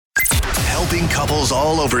helping couples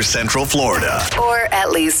all over Central Florida. Or at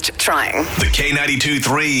least trying. The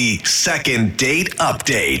K92-3 Second Date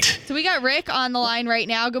Update. So we got Rick on the line right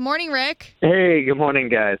now. Good morning, Rick. Hey, good morning,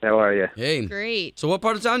 guys. How are you? Hey. Great. So what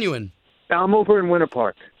part of town you in? I'm over in Winter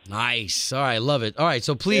Park. Nice. All right, love it. All right,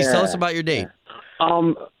 so please tell us about your date.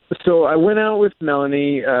 So I went out with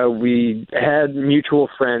Melanie. We had mutual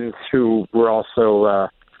friends who were also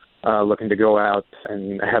looking to go out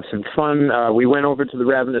and have some fun. We went over to the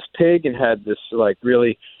Ravenous Pig and had this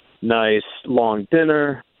really nice long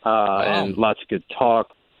dinner and lots of good talk.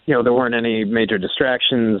 There weren't any major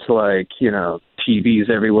distractions TVs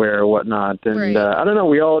everywhere or whatnot. And Right. I don't know,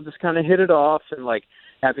 we all just kind of hit it off, and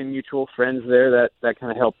having mutual friends there, that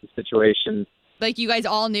kind of helped the situation. Like you guys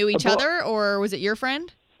all knew each other, or was it your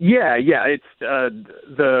friend? Yeah. It's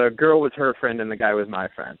the girl was her friend and the guy was my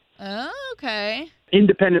friend. Oh, okay.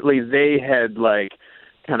 Independently, they had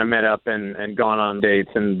kind of met up and gone on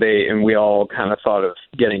dates, and we all kind of thought of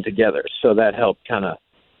getting together. So that helped kind of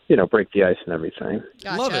break the ice and everything.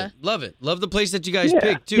 Gotcha. Love it. Love the place that you guys Yeah,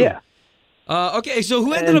 picked too. yeah. Okay, so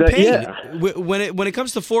who ended up paying? Yeah. When it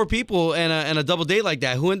comes to four people and a double date like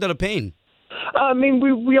that, who ended up paying? I mean,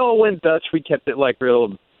 we all went Dutch. We kept it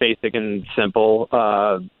real basic and simple.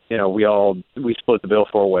 We split the bill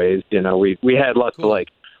 4 ways. We had lots of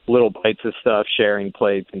little bites of stuff, sharing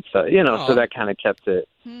plates and stuff. So that kind of kept it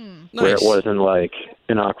where it wasn't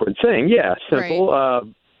an awkward thing. Yeah, simple. Right.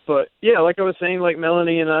 But yeah, like I was saying,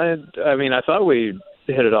 Melanie and I thought we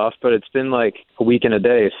hit it off, but it's been a week and a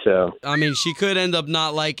day. So I mean, she could end up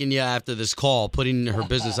not liking you after this call, putting her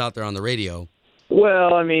business out there on the radio.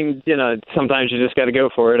 well, I mean, sometimes you just got to go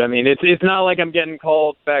for it. I mean, it's not like I'm getting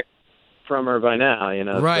called back from her by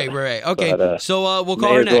now. Right. Okay, but, so we'll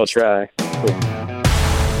call her may as well next. try.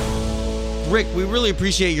 Rick, we really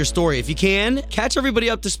appreciate your story. If you can, catch everybody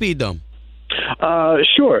up to speed, though.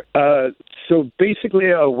 Sure. So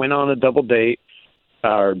basically, I went on a double date.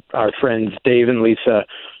 Our friends Dave and Lisa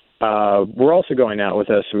were also going out with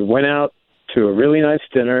us. We went out to a really nice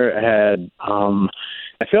dinner.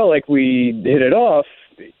 I felt like we hit it off,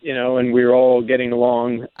 and we were all getting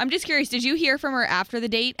along. I'm just curious, did you hear from her after the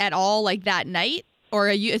date at all, that night? Or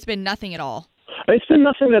it's been nothing at all? It's been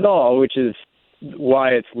nothing at all, which is why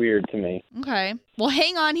it's weird to me. Okay. Well,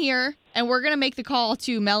 hang on here, and we're going to make the call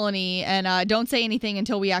to Melanie, and don't say anything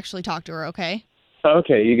until we actually talk to her, okay?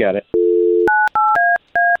 Okay, you got it.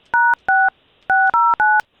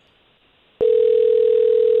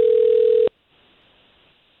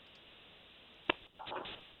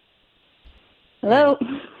 Hello,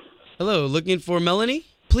 Hello, looking for Melanie,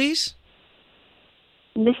 please?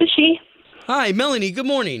 this is she. Hi, Melanie, good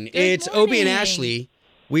morning. It's Obie and morning. Ashley.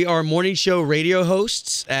 We are morning show radio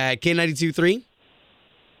hosts at K92.3.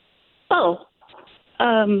 Oh,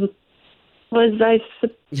 was I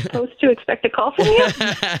supposed to expect a call from you?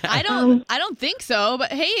 I don't think so,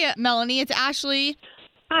 but hey, Melanie, it's Ashley.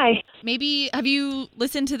 Hi. Maybe, have you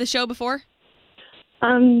listened to the show before?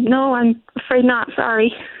 No, I'm afraid not.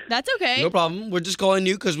 Sorry. That's okay. No problem. We're just calling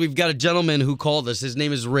you because we've got a gentleman who called us. His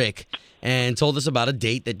name is Rick, and told us about a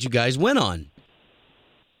date that you guys went on.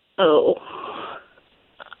 Oh.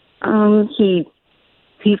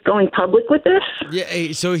 He's going public with this?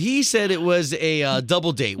 Yeah, so he said it was a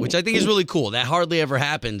double date, which I think is really cool. That hardly ever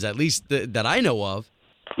happens, at least that I know of.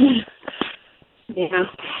 Yeah.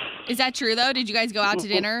 Is that true, though? Did you guys go out to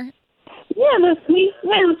dinner? Yeah, we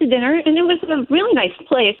went out to dinner, and it was a really nice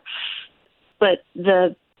place. But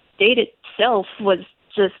the date itself was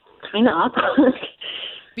just kind of awkward.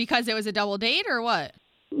 Because it was a double date, or what?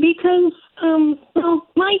 Because,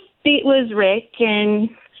 my date was Rick, and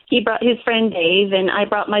he brought his friend Dave, and I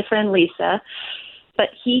brought my friend Lisa. But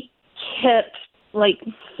he kept,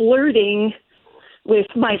 flirting with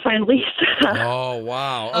my friend Lisa. Oh,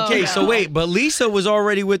 wow. Okay, no. so wait, but Lisa was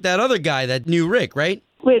already with that other guy that knew Rick, right?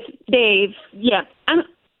 With Dave, yeah.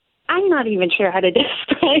 I'm not even sure how to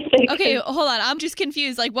describe it. Okay, hold on. I'm just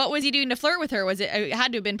confused. What was he doing to flirt with her? It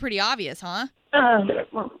had to have been pretty obvious, huh?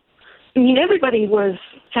 Well, I mean, everybody was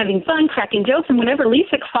having fun, cracking jokes, and whenever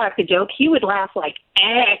Lisa cracked a joke, he would laugh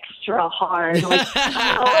extra hard.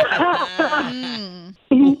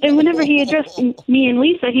 And whenever he addressed me and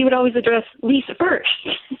Lisa, he would always address Lisa first.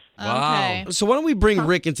 Okay. Wow. So why don't we bring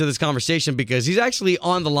Rick into this conversation, because he's actually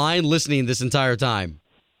on the line listening this entire time.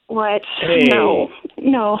 What? Hey. No.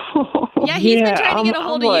 Yeah, he's been trying to get a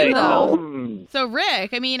hold of you, though. I'm So,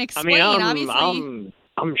 Rick, explain, obviously.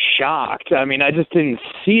 I'm shocked. I mean, I just didn't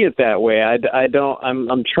see it that way.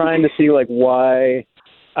 I'm trying to see why.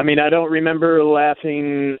 I mean, I don't remember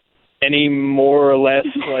laughing any more or less.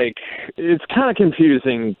 It's kind of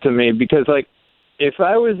confusing to me because if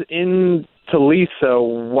I was into to Lisa,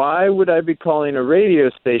 why would I be calling a radio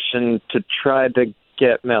station to try to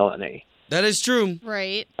get Melanie? That is true.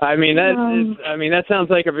 Right. I mean that sounds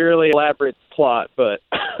like a really elaborate plot, but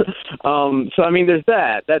so I mean there's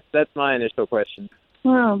that. That's my initial question.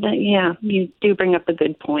 Well, but yeah, you do bring up a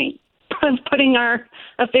good point. Putting our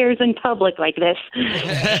affairs in public like this.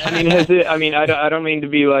 I mean, I don't mean to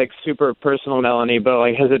be like super personal, Melanie, but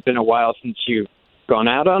like, has it been a while since you've gone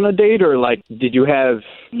out on a date, or like, did you have?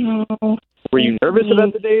 Were you nervous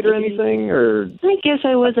about the date or anything, or? I guess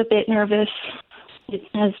I was a bit nervous. It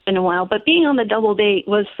has been a while, but being on the double date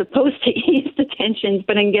was supposed to ease the tensions,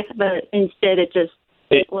 but instead it just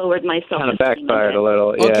lowered my self-esteem. Kind of backfired a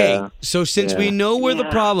little. Yeah. Okay, so since we know where the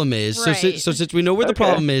problem is, Right. so since we know where the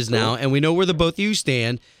problem is now, and we know where the both of you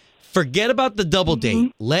stand, forget about the double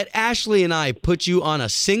date. Let Ashley and I put you on a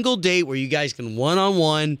single date where you guys can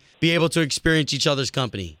one-on-one be able to experience each other's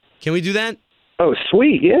company. Can we do that? Oh,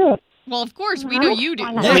 sweet, yeah. Well, of course, we know you do.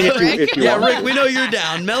 Yeah, Right, if you- Rick? if you Yeah, want. Rick, we know you're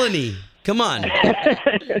down. Melanie, come on.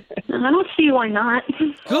 I don't see why not.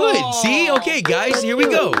 Good. See? Okay, guys, here we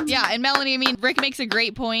go. Yeah, and Melanie, I mean, Rick makes a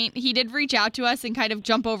great point. He did reach out to us and kind of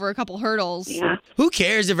jump over a couple hurdles. Yeah. Who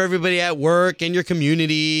cares if everybody at work and your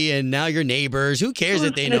community and now your neighbors, who cares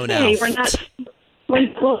if they know now? Hey, we're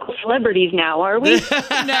local celebrities now, are we?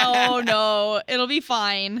 No, it'll be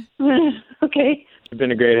fine. Okay. You've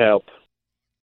been a great help.